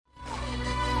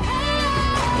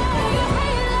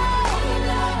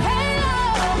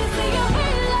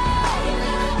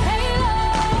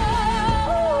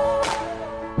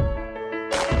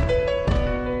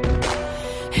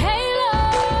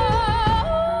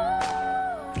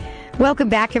Welcome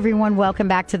back, everyone. Welcome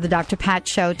back to the Dr. Pat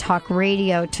Show, talk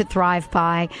radio to thrive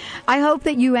by. I hope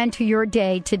that you enter your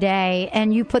day today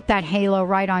and you put that halo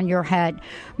right on your head,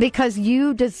 because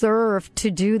you deserve to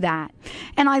do that.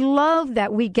 And I love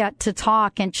that we get to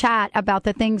talk and chat about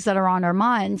the things that are on our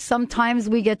minds. Sometimes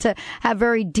we get to have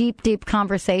very deep, deep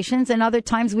conversations, and other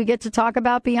times we get to talk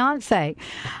about Beyonce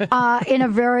in a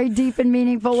very deep and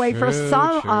meaningful way for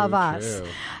some of us.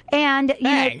 And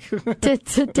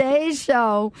today's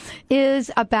show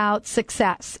is about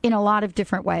success in a lot of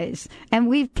different ways. And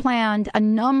we've planned a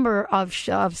number of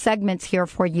segments here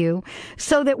for you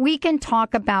so that we can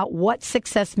talk about what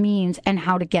success means and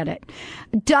how to get it.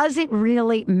 Does it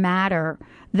really matter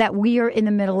that we are in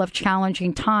the middle of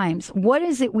challenging times? What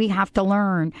is it we have to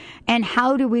learn, and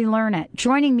how do we learn it?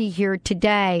 Joining me here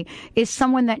today is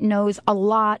someone that knows a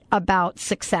lot about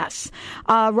success.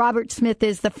 Robert Smith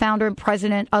is the founder and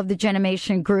president of the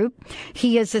Generation Group.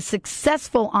 He is a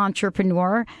successful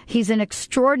entrepreneur. He's an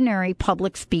extraordinary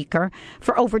public speaker.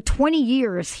 For over 20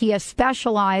 years, he has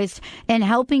specialized in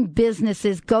helping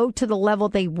businesses go to the level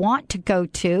they want to go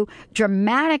to,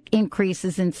 dramatic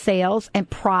increases in sales and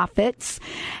profits.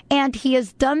 And he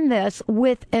has done this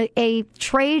with a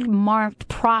trademarked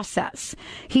process.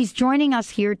 He's joining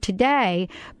us here today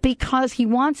because he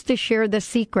wants to share the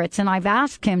secrets, and I've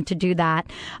asked him to do that,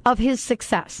 of his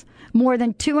success. More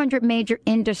than 200 major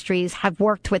industries have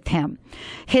worked with him.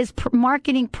 His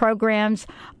marketing programs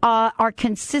are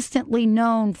consistently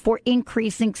known for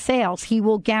increasing sales. He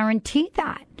will guarantee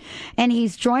that. And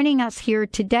he's joining us here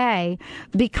today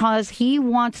because he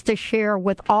wants to share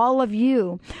with all of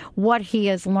you what he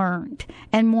has learned.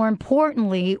 And more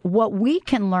importantly, what we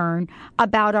can learn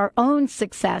about our own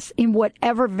success in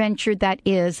whatever venture that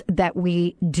is that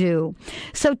we do.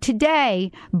 So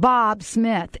today, Bob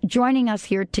Smith, joining us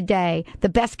here today, the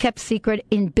best kept secret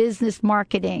in business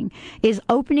marketing, is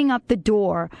opening up the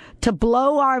door to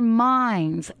blow our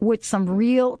minds with some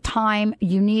real-time,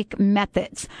 unique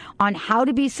methods on how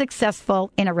to be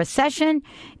successful in a recession,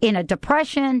 in a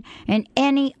depression, and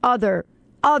any other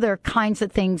kinds of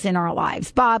things in our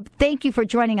lives. Bob, thank you for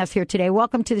joining us here today.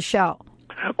 Welcome to the show.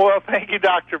 Well, thank you,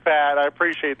 Dr. Pat. I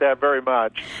appreciate that very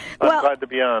much. I'm glad to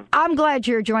be on. I'm glad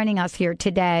you're joining us here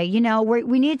today. You know,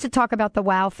 we need to talk about the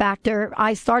wow factor.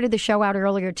 I started the show out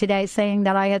earlier today saying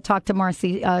that I had talked to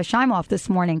Marcy Scheimoff this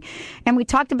morning, and we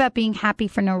talked about being happy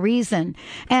for no reason.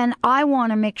 And I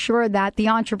want to make sure that the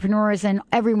entrepreneurs and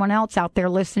everyone else out there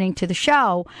listening to the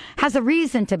show has a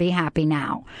reason to be happy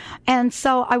now. And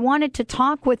so I wanted to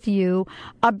talk with you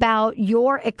about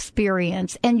your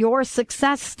experience and your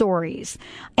success stories,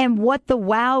 and what the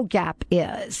wow gap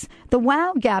is. The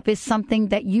wow gap is something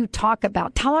that you talk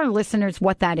about. Tell our listeners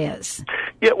what that is.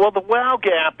 Yeah, well, the wow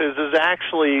gap is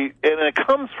actually, and it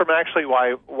comes from actually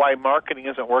why marketing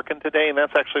isn't working today, and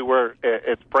that's actually where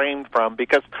it's framed from,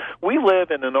 because we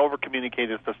live in an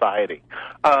over-communicated society.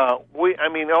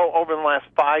 Over the last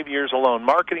 5 years alone,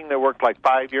 marketing that worked like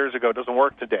 5 years ago doesn't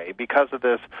work today because of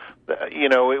this.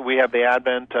 We have the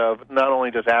advent of, not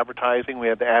only does advertising, we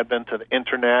have the advent of the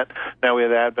internet. Now we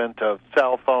have the advent of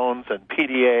cell phones and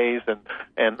PDAs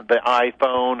and the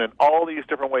iPhone and all these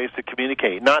different ways to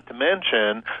communicate, not to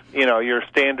mention, your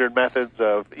standard methods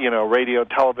of, radio,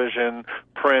 television,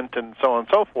 print, and so on and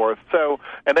so forth. So,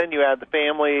 and then you add the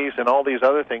families and all these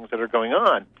other things that are going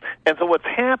on. And so what's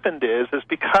happened is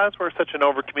because we're such an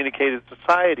over-communicated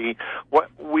society,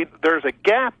 there's a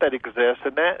gap that exists,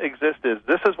 and that exists is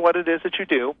this is what it is that you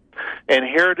do, and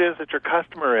here it is that your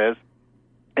customer is.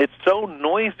 It's so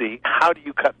noisy, how do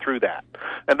you cut through that?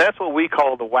 And that's what we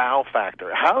call the wow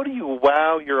factor. How do you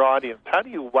wow your audience? How do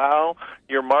you wow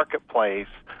your marketplace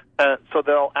so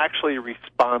they'll actually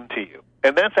respond to you?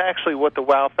 And that's actually what the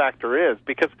wow factor is,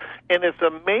 and it's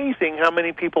amazing how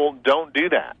many people don't do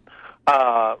that.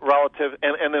 Relative,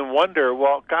 and then wonder,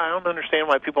 well, God, I don't understand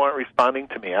why people aren't responding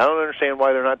to me. I don't understand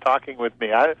why they're not talking with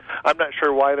me. I'm not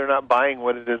sure why they're not buying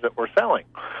what it is that we're selling.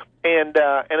 And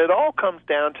it all comes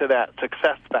down to that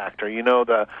success factor,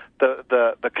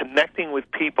 the connecting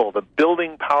with people, the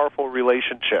building powerful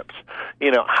relationships.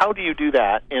 How do you do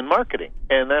that in marketing?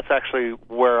 And that's actually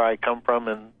where I come from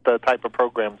and the type of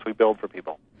programs we build for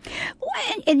people.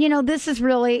 And this is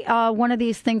really one of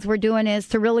these things we're doing is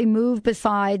to really move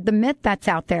beside the myth that's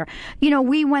out there.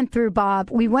 We went through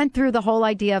the whole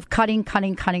idea of cutting.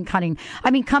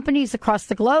 I mean, companies across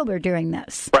the globe are doing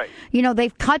this. Right.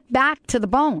 They've cut back to the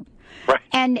bone. Right.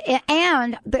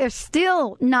 And they're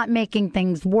still not making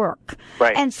things work.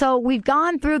 Right. And so we've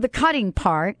gone through the cutting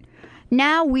part.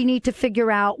 Now we need to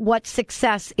figure out what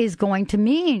success is going to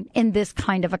mean in this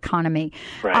kind of economy.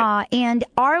 Right. And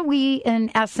are we,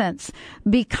 in essence,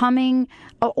 becoming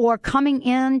or coming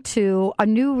into a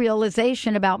new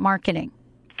realization about marketing?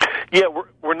 Yeah,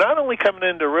 we're not only coming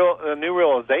into a new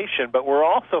realization, but we're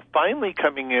also finally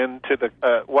coming into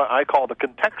the what I call the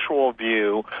contextual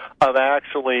view of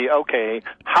actually, okay,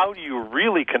 how do you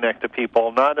really connect to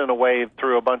people, not in a way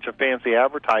through a bunch of fancy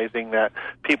advertising that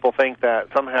people think that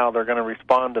somehow they're going to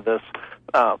respond to this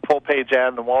full-page ad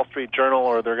in the Wall Street Journal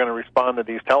or they're going to respond to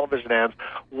these television ads.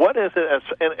 What is it?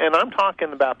 And I'm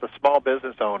talking about the small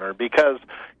business owner because,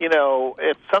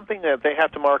 it's something that they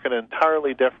have to market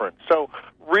entirely different. So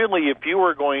really, if you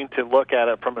were going to look at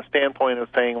it from a standpoint of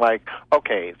saying, like,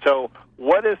 okay, so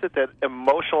what is it that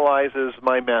emotionalizes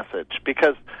my message?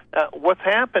 Because what's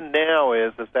happened now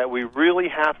is that we really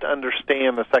have to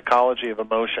understand the psychology of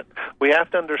emotion. We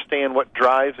have to understand what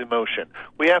drives emotion.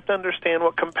 We have to understand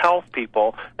what compels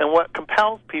people, and what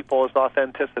compels people is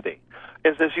authenticity.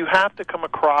 Is you have to come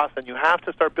across and you have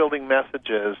to start building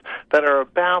messages that are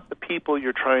about the people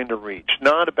you're trying to reach,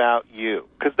 not about you.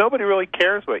 Because nobody really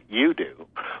cares what you do.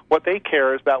 What they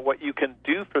care is about what you can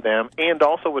do for them, and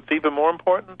also what's even more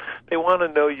important, they want to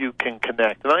know you can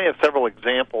connect. And I have several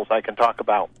examples I can talk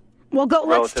about. Well,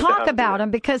 let's talk about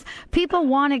them because people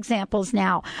want examples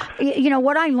now.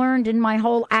 What I learned in my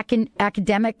whole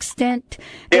academic stint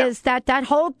is that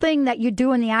whole thing that you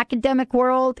do in the academic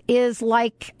world is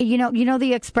like,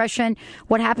 the expression,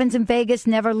 what happens in Vegas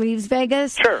never leaves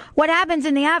Vegas. Sure. What happens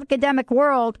in the academic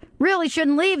world really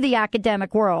shouldn't leave the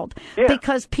academic world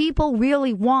because people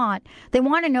really want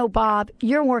to know, Bob,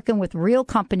 you're working with real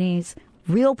companies,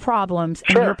 real problems,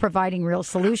 and you're providing real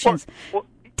solutions. Well,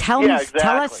 Tell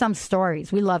us some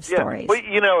stories. We love stories. Well,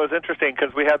 it was interesting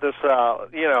because we had this, I'll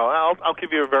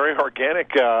give you a very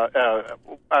organic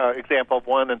example of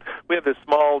one. And we have this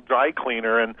small dry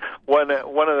cleaner, and one of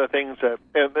the things that,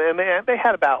 and they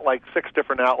had about like 6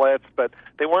 different outlets, but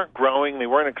they weren't growing, they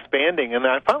weren't expanding. And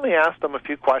I finally asked them a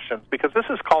few questions because this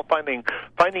is called finding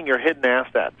your hidden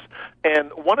assets.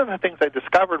 And one of the things I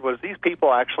discovered was these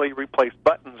people actually replaced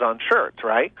buttons on shirts,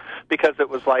 right? Because it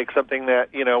was like something that,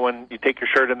 when you take your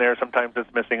shirt in there, sometimes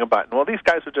it's missing a button. Well, these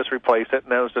guys would just replace it,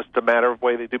 and that was just a matter of the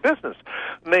way they do business.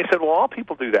 And they said, well, all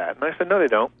people do that. And I said, no, they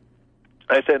don't.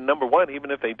 I said, number one,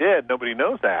 even if they did, nobody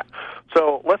knows that.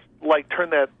 So let's turn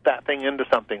that thing into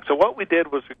something. So what we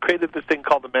did was we created this thing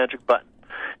called the magic button.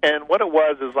 And what it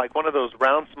was is like one of those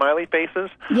round smiley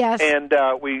faces. Yes. And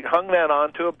we hung that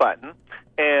onto a button.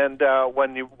 And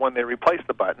when they replaced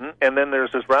the button, and then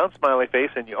there's this round smiley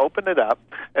face, and you open it up,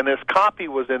 and this copy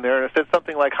was in there, and it said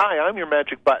something like, "Hi, I'm your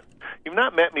magic button. You've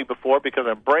not met me before because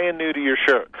I'm brand new to your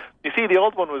shirt. You see, the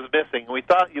old one was missing, and we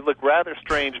thought you looked rather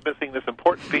strange missing this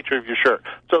important feature of your shirt.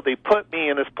 So they put me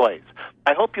in its place.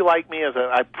 I hope you like me,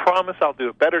 I promise I'll do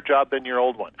a better job than your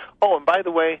old one. Oh, and by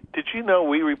the way, did you know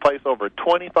we replace over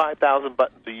 25,000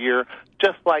 buttons a year,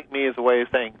 just like me, as a way of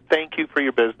saying thank you for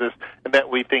your business and that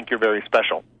we think you're very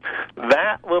special."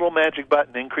 That little magic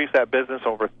button increased that business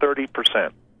over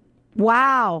 30%.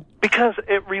 Wow! Because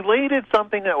it related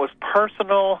something that was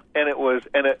personal, and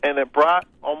it brought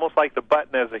almost like the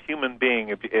button as a human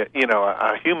being,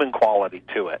 a human quality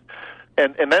to it.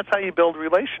 And that's how you build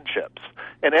relationships.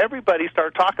 And everybody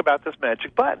started talking about this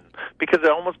magic button because it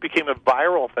almost became a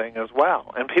viral thing as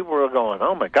well. And people were going,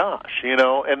 oh, my gosh, and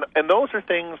those are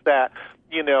things that,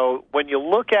 when you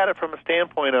look at it from a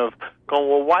standpoint of going,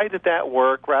 well, why did that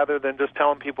work, rather than just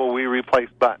telling people we replace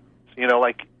buttons.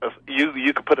 Like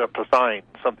you could put up a sign,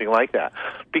 something like that,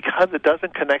 because it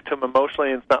doesn't connect to them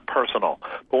emotionally and it's not personal.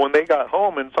 But when they got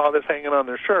home and saw this hanging on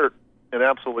their shirt, it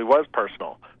absolutely was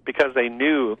personal because they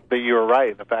knew that you were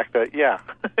right. The fact that,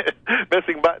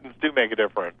 missing buttons do make a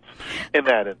difference in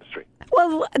that industry.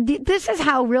 Well, this is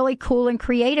how really cool and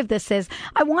creative this is.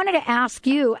 I wanted to ask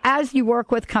you, as you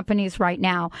work with companies right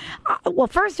now, well,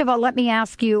 first of all, let me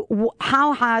ask you,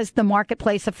 how has the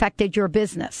marketplace affected your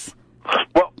business?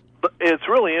 Well, it's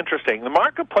really interesting. The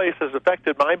marketplace has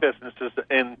affected my businesses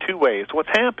in 2 ways. What's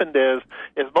happened is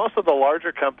most of the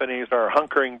larger companies are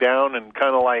hunkering down and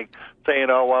kind of like saying,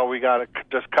 oh, well, we got to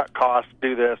just cut costs,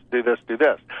 do this, do this, do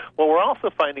this. Well, we're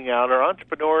also finding out our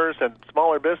entrepreneurs and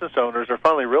smaller business owners are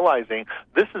finally realizing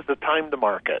this is the time to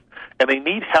market, and they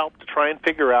need help to try and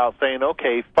figure out, saying,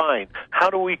 okay, fine, how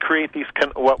do we create these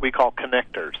what we call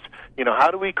connectors? How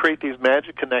do we create these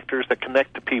magic connectors that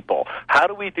connect to people? How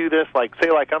do we do this? Like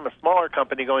I'm a smaller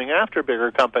company going after a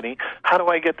bigger company. How do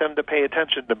I get them to pay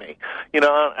attention to me?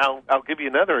 I'll give you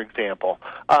another example.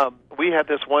 We had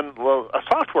this a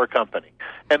software company,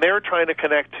 and they were trying to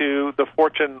connect to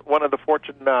one of the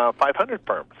Fortune 500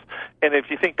 firms. And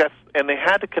if you think and they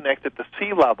had to connect at the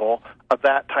C-level of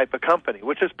that type of company,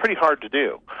 which is pretty hard to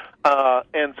do.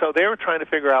 And so they were trying to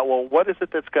figure out, well, what is it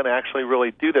that's going to actually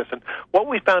really do this? And what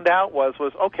we found out was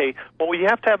okay, well, you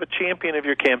have to have a champion of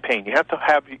your campaign. You have to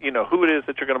have, who it is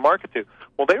that you're going to market to.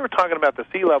 Well, they were talking about the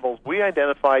C-levels. We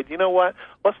identified, you know what?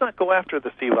 Let's not go after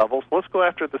the C-levels. Let's go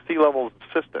after the C-level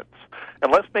assistants.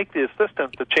 And let's make the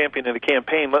assistants the champion of the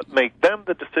campaign. Let's make them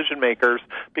the decision makers,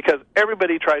 because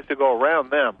everybody tries to go around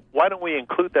them. Why don't we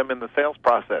include them in the sales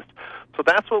process? So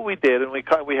that's what we did, and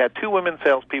we had 2 women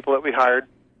salespeople that we hired.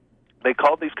 They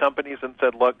called these companies and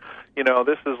said, look,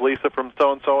 this is Lisa from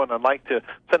so-and-so, and I'd like to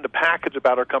send a package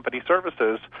about our company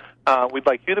services. We'd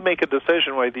like you to make a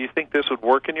decision whether you think this would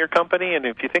work in your company, and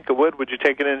if you think it would you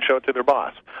take it in and show it to their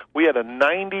boss? We had a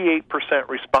 98%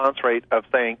 response rate of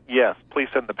saying, yes, please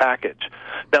send the package.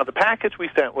 Now, the package we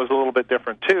sent was a little bit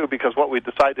different, too, because what we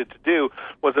decided to do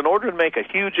was, in order to make a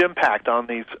huge impact on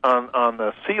on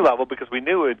the C-level, because we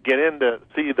knew it would get in to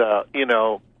see the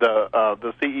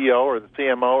CEO or the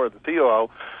CMO or the COO,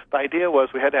 the idea was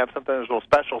we had to have something that was real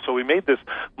special. So we made this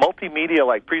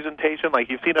multimedia-like presentation, like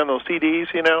you've seen on those CDs,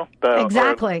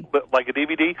 Exactly. Or like a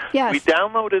DVD. Yes. We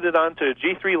downloaded it onto a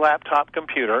G3 laptop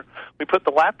computer. We put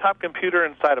the laptop computer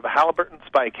inside of a Halliburton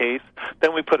spy case.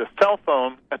 Then we put a cell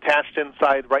phone attached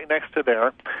inside right next to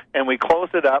there, and we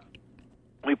closed it up.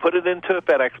 We put it into a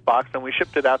FedEx box, and we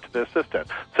shipped it out to the assistant.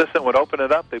 Assistant would open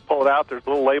it up. They pull it out. There's a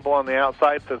little label on the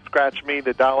outside that says, scratch me.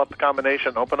 They dial up the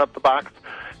combination, open up the box,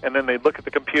 and then they'd look at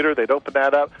the computer. They'd open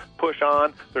that up, push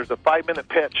on. There's a 5-minute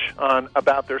pitch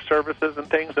about their services and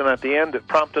things, and at the end it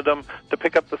prompted them to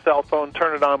pick up the cell phone,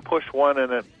 turn it on, push one,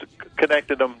 and it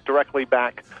connected them directly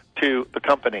back to the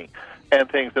company and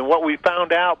things. And what we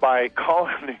found out by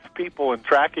calling these people and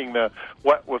tracking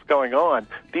what was going on,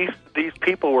 these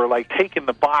people were like taking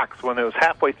the box when it was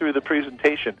halfway through the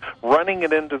presentation, running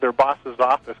it into their boss's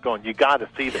office going, you got to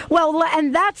see this. Well,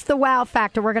 and that's the wow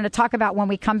factor we're going to talk about when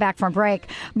we come back from break.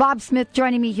 Bob Smith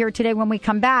joining me here today. When we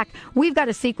come back, we've got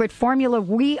a secret formula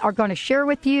we are going to share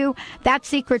with you. That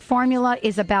secret formula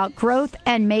is about growth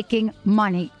and making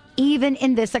money, even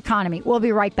in this economy. We'll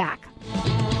be right back.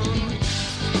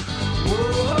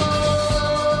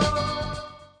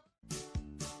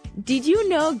 Did you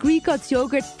know Greek God's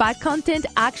yogurt fat content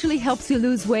actually helps you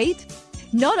lose weight?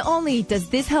 Not only does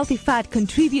this healthy fat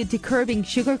contribute to curbing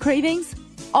sugar cravings,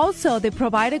 also the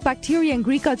probiotic bacteria in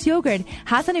Greek God's yogurt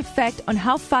has an effect on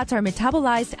how fats are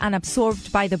metabolized and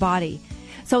absorbed by the body.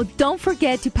 So don't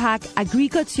forget to pack a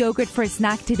Greek God's yogurt for a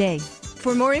snack today.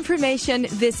 For more information,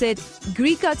 visit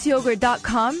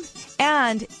GreekGodsYogurt.com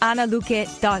and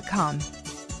AnnaLuque.com.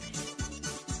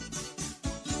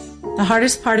 The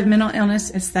hardest part of mental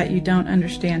illness is that you don't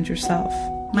understand yourself.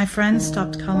 My friends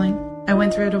stopped calling. I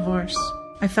went through a divorce.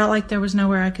 I felt like there was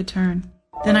nowhere I could turn.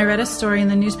 Then I read a story in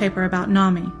the newspaper about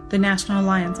NAMI, the National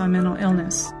Alliance on Mental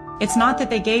Illness. It's not that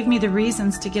they gave me the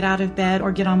reasons to get out of bed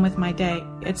or get on with my day.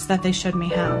 It's that they showed me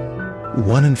how.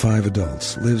 1 in 5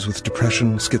 adults lives with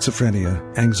depression, schizophrenia,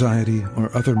 anxiety,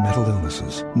 or other mental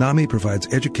illnesses. NAMI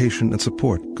provides education and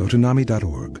support. Go to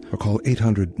NAMI.org or call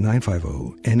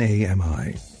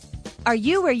 800-950-NAMI. Are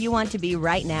you where you want to be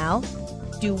right now?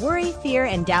 Do worry, fear,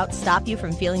 and doubt stop you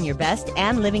from feeling your best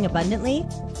and living abundantly?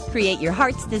 Create your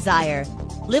heart's desire.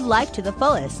 Live life to the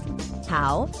fullest.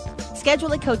 How?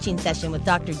 Schedule a coaching session with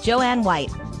Dr. Joanne White,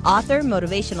 author,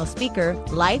 motivational speaker,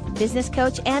 life, business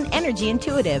coach, and energy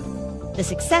intuitive. The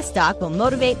Success Doc will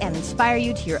motivate and inspire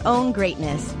you to your own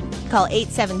greatness. Call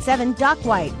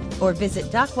 877-DOC-WHITE or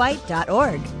visit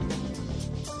docwhite.org.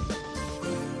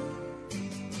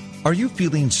 Are you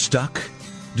feeling stuck?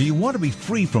 Do you want to be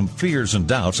free from fears and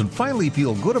doubts and finally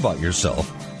feel good about yourself,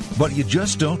 but you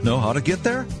just don't know how to get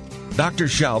there? Dr.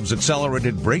 Schaub's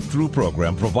Accelerated Breakthrough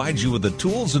Program provides you with the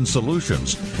tools and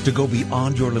solutions to go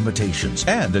beyond your limitations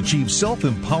and achieve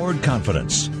self-empowered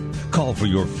confidence. Call for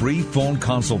your free phone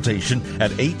consultation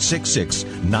at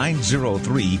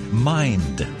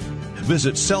 866-903-MIND.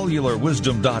 Visit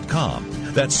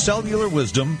cellularwisdom.com. That's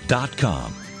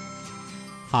cellularwisdom.com.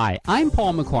 Hi, I'm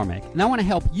Paul McCormick, and I want to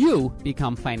help you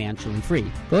become financially free.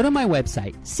 Go to my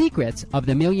website,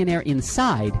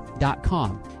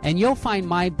 secretsofthemillionaire.inside.com, and you'll find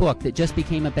my book that just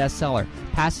became a bestseller,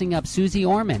 Passing Up Susie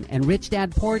Orman and Rich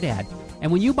Dad, Poor Dad. And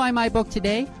when you buy my book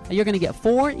today, you're going to get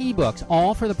 4 ebooks,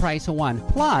 all for the price of 1.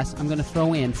 Plus, I'm going to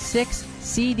throw in 6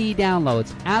 CD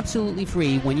downloads absolutely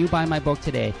free when you buy my book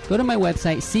today. Go to my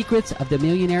website,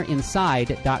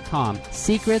 secretsofthemillionaireinside.com.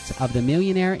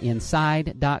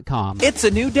 secretsofthemillionaireinside.com. It's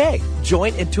a new day.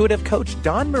 Join intuitive coach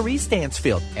Dawn Marie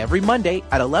Stansfield every Monday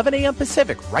at 11 a.m.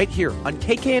 Pacific right here on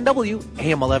KKNW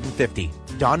AM 1150.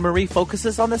 Dawn Marie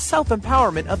focuses on the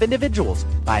self-empowerment of individuals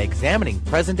by examining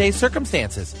present-day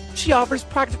circumstances. She offers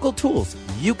practical tools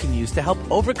you can use to help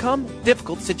overcome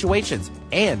difficult situations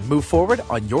and move forward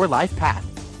on your life path.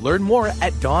 Learn more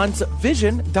at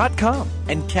dawnsvision.com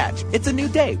and catch It's a New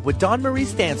Day with Dawn Marie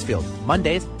Stansfield,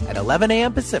 Mondays at 11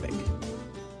 a.m. Pacific.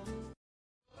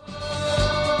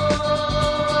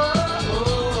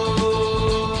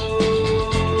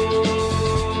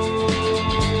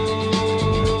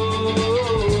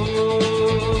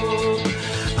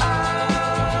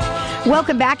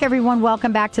 Welcome back, everyone.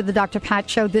 Welcome back to the Dr. Pat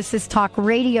Show. This is Talk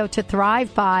Radio to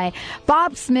Thrive By.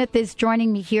 Bob Smith is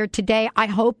joining me here today. I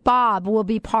hope Bob will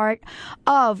be part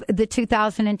of the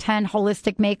 2010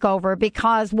 Holistic Makeover,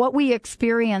 because what we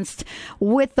experienced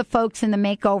with the folks in the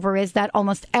makeover is that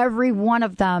almost every one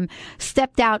of them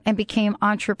stepped out and became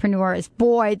entrepreneurs.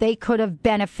 Boy, they could have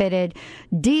benefited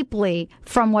deeply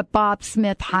from what Bob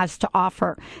Smith has to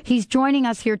offer. He's joining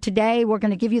us here today. We're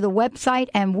going to give you the website,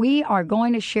 and we are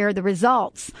going to share the results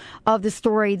of the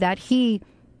story that he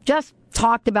just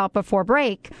talked about before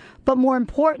break, but more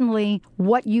importantly,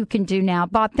 what you can do now.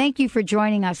 Bob, thank you for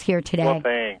joining us here today. Well,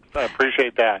 thanks. I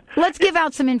appreciate that. Let's give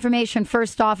out some information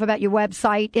first off about your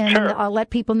website, and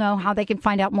let people know how they can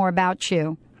find out more about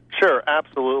you. Sure,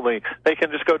 absolutely. They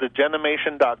can just go to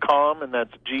genimation.com, and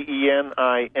that's GENIM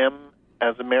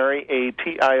as in Mary,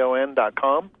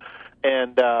 ATION.com,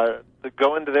 and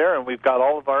go into there, and we've got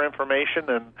all of our information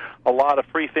and a lot of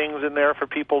free things in there for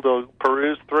people to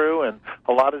peruse through, and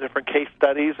a lot of different case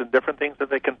studies and different things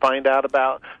that they can find out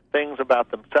about things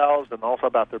about themselves and also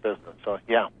about their business. So,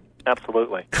 yeah,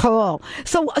 absolutely. Cool.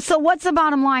 So what's the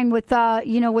bottom line with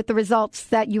with the results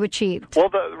that you achieved? Well,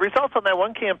 the results on that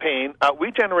one campaign,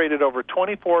 we generated over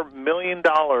 $24 million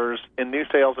in new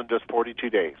sales in just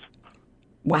 42 days.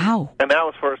 Wow. And that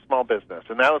was for a small business,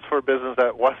 and that was for a business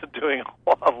that wasn't doing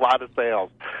a lot of sales.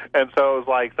 And so it was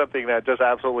like something that just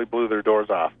absolutely blew their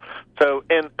doors off. So,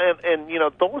 and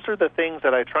those are the things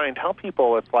that I try and tell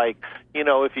people. It's like,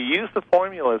 if you use the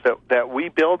formulas that we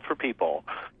build for people,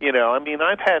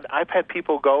 I've had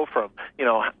people go from,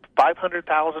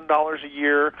 $500,000 a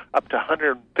year up to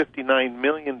 $159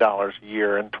 million a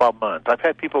year in 12 months. I've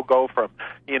had people go from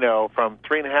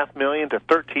 $3.5 million to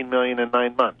 $13 million in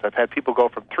 9 months. I've had people go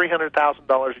from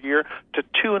 $300,000 a year to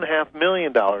 $2.5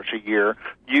 million a year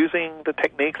using the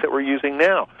techniques that we're using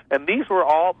now. And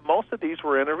most of these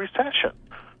were in a recession.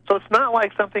 So it's not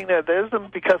like something that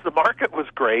isn't because the market was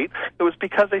great. It was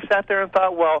because they sat there and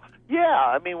thought, well,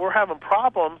 yeah, we're having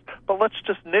problems, but let's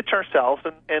just niche ourselves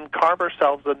and carve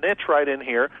ourselves a niche right in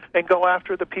here and go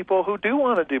after the people who do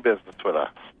want to do business with us.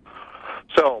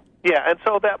 So, yeah, and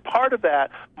so that part of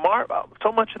that,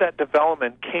 so much of that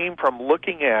development came from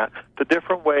looking at the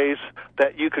different ways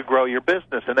that you could grow your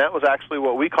business, and that was actually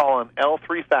what we call an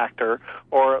L3 factor,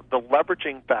 or the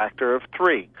leveraging factor of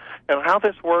 3. And how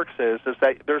this works is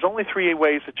that there's only 3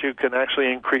 ways that you can actually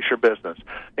increase your business.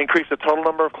 Increase the total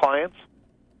number of clients,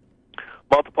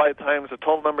 multiply it times the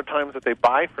total number of times that they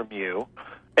buy from you,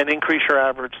 and increase your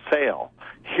average sale.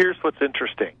 Here's what's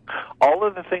interesting. All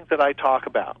of the things that I talk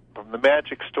about, from the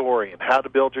magic story and how to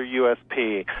build your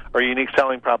USP or unique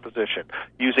selling proposition,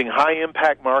 using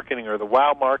high-impact marketing or the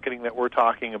wow marketing that we're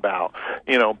talking about,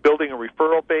 building a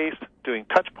referral base, doing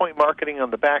touch-point marketing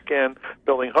on the back end,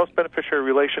 building host-beneficiary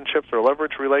relationships or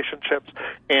leverage relationships,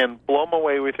 and blow them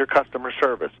away with your customer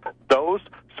service. Those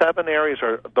 7 areas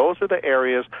those are the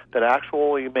areas that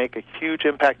actually make a huge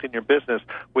impact in your business,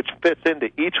 which fits into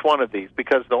each one of these.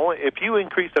 Because if you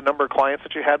increase the number of clients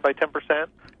that you had by 10%, if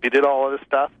you did all of this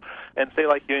stuff, and say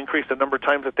like you increase the number of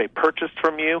times that they purchased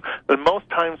from you, then most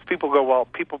times people go, well,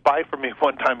 people buy from me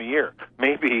 1 time a year,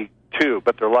 maybe 2,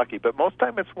 but they're lucky. But most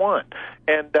time it's 1,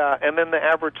 and then the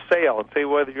average sale, and say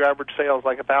whether your average sale is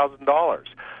like $1,000.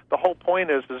 The whole point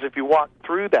is if you walk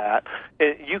through that,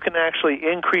 you can actually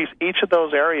increase each of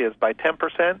those areas by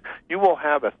 10%. You will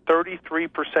have a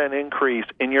 33% increase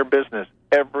in your business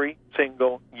every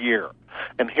single year.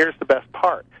 And here's the best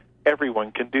part.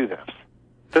 Everyone can do this.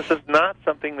 This is not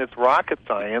something that's rocket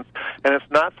science, and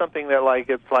it's not something that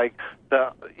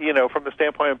from the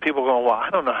standpoint of people going, well, I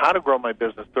don't know how to grow my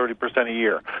business 30% a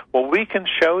year. Well, we can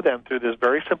show them through this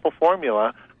very simple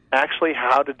formula actually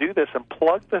how to do this and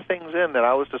plug the things in that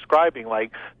I was describing,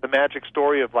 like the magic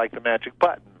story of like the magic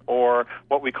button or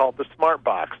what we call the smart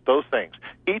box, those things.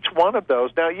 Each one of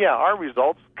those, now, yeah, our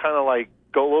results kind of like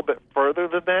go a little bit further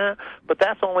than that, but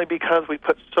that's only because we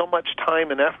put so much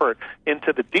time and effort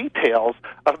into the details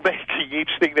of making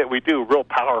each thing that we do real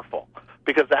powerful,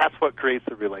 because that's what creates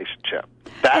the relationship.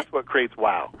 That's what creates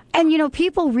wow. And,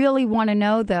 people really want to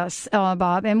know this,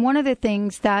 Bob. And one of the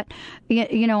things that,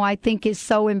 I think is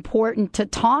so important to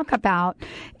talk about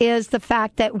is the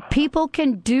fact that people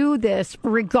can do this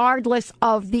regardless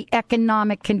of the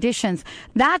economic conditions.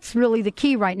 That's really the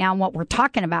key right now in what we're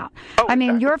talking about. Oh, I mean,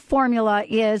 exactly. your formula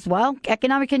is,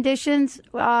 economic conditions,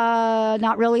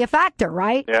 not really a factor,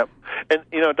 right? Yep. And,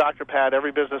 Dr. Pat,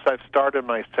 every business I've started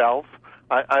myself,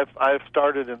 I've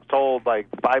started and sold like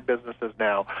 5 businesses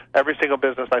now. Every single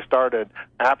business I started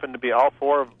happened to be all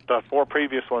 4 of the 4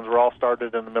 previous ones were all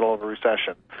started in the middle of a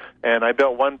recession. And I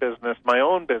built one business, my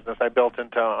own business, I built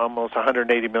into almost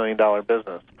 $180 million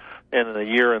business in a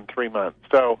year and 3 months.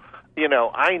 So,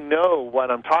 I know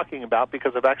what I'm talking about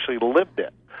because I've actually lived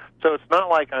it. So it's not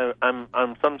like I'm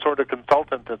some sort of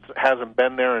consultant that hasn't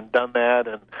been there and done that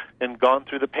and gone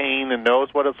through the pain and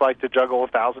knows what it's like to juggle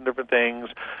 1,000 different things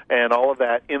and all of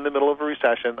that in the middle of a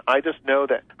recession. I just know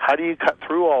that how do you cut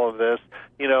through all of this,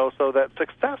 so that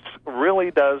success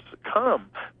really does come,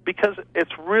 because it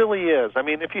really is. I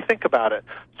mean, if you think about it,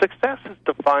 success is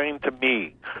defined to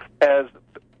me as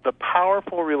the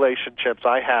powerful relationships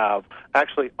I have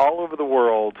actually all over the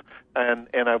world, and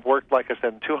I've worked, like I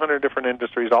said, in 200 different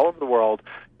industries all over the world,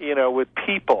 with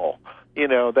people,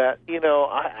 that,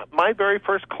 my very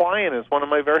first client is one of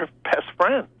my very best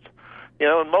friends,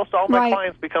 and most all my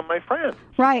clients become my friends.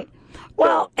 Right.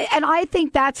 Well, and I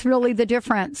think that's really the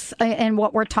difference in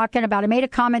what we're talking about. I made a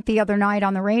comment the other night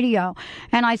on the radio,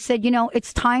 and I said,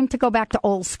 it's time to go back to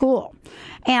old school.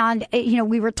 And,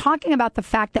 we were talking about the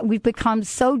fact that we've become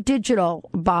so digital,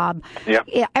 Bob. Yep.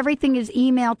 Everything is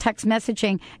email, text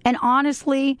messaging. And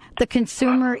honestly, the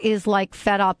consumer is like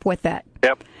fed up with it.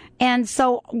 Yep. And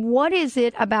so what is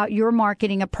it about your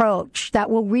marketing approach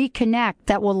that will reconnect,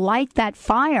 that will light that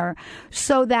fire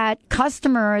so that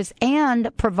customers and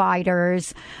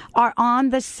providers are on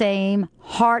the same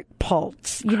heart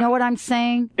pulse? You know what I'm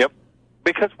saying? Yep.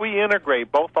 Because we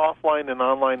integrate both offline and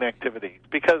online activities.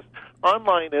 Because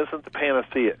online isn't the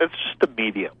panacea. It's just a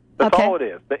medium. That's all it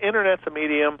is. The Internet's a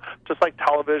medium, just like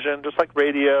television, just like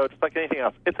radio, just like anything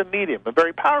else. It's a medium, a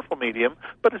very powerful medium,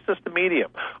 but it's just a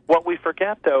medium. What we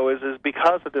forget, though, is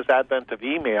because of this advent of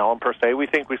email, and per se, we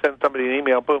think we send somebody an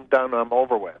email, boom, done, I'm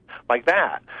over with, like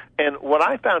that. And what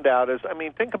I found out is,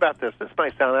 think about this. This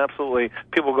might sound absolutely,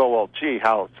 people go, well, gee,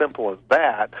 how simple is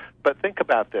that? But think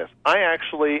about this. I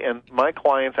actually, and my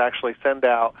clients actually send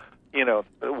out,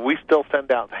 we still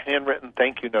send out handwritten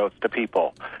thank you notes to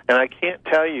people. And I can't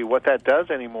tell you what that does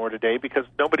anymore today because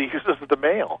nobody uses the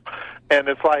mail. And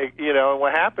it's like, and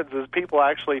what happens is people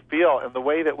actually feel, and the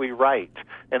way that we write,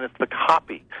 and it's the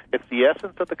copy, it's the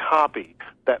essence of the copy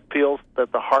that feels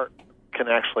that the heart can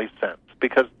actually sense.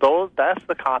 Because that's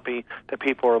the copy that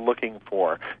people are looking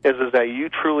for, is that you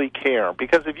truly care.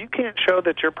 Because if you can't show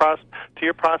that to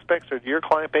your prospects or to your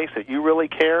client base that you really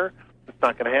care, it's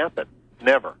not going to happen.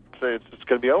 Never. So it's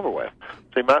going to be over with.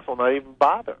 So you might as well not even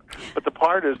bother. But the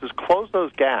part is close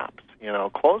those gaps.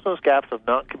 Close those gaps of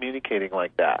not communicating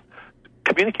like that.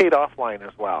 Communicate offline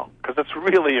as well, because it's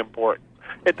really important.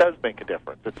 It does make a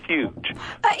difference. It's huge.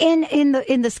 In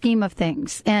the scheme of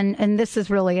things, and this is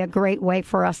really a great way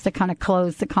for us to kind of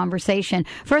close the conversation.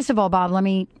 First of all, Bob, let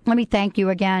me thank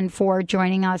you again for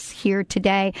joining us here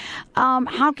today.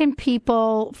 How can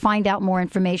people find out more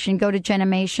information? Go to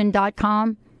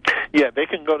genimation.com. Yeah, they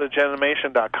can go to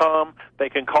genimation.com. They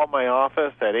can call my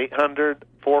office at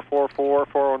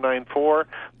 800-444-4094.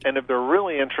 And if they're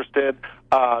really interested,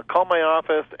 call my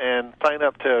office and sign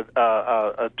up to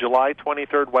a July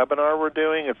 23rd webinar we're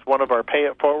doing. It's one of our Pay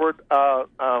It Forward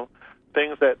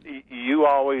things that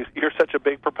you're such a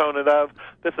big proponent of.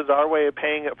 This is our way of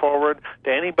paying it forward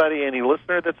to anybody, any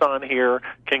listener that's on here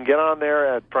can get on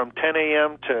there from 10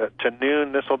 a.m. to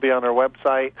noon. This will be on our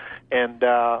website and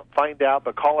find out,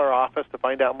 but call our office to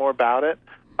find out more about it.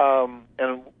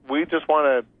 And we just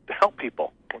want to help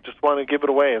people. We just want to give it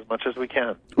away as much as we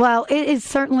can. Well, it is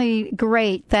certainly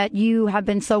great that you have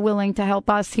been so willing to help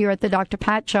us here at the Dr.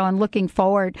 Pat Show, and looking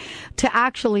forward to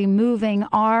actually moving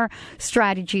our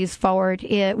strategies forward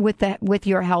with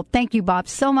your help. Thank you, Bob,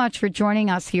 so much for joining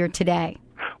us here today.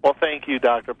 Well, thank you,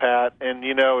 Dr. Pat. And,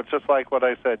 it's just like what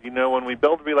I said. When we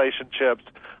build relationships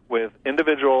with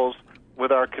individuals,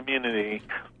 with our community,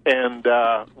 and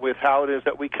with how it is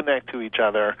that we connect to each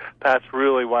other, that's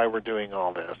really why we're doing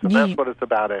all this. And that's what it's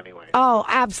about anyway. Oh,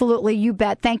 absolutely. You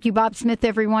bet. Thank you, Bob Smith,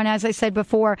 everyone. As I said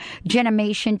before,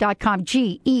 genimation.com,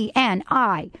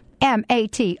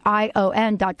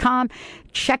 MATION.com.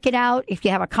 Check it out. If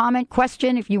you have a comment,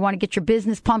 question, if you want to get your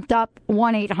business pumped up,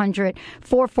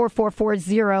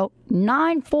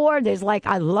 1-800-444-4094. There's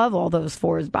I love all those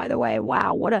fours, by the way.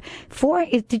 Wow. What a 4.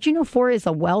 Did you know 4 is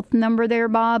a wealth number there,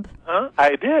 Bob? Huh?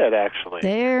 I did, actually.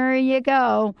 There you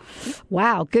go.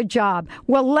 Wow. Good job.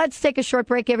 Well, let's take a short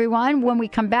break, everyone. When we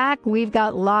come back, we've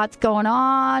got lots going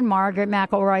on. Margaret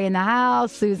McElroy in the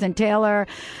house, Susan Taylor,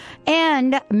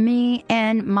 and me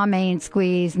and my main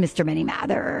squeeze, Mr. Minnie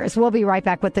Mathers. We'll be right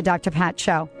back with the Dr. Pat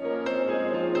Show.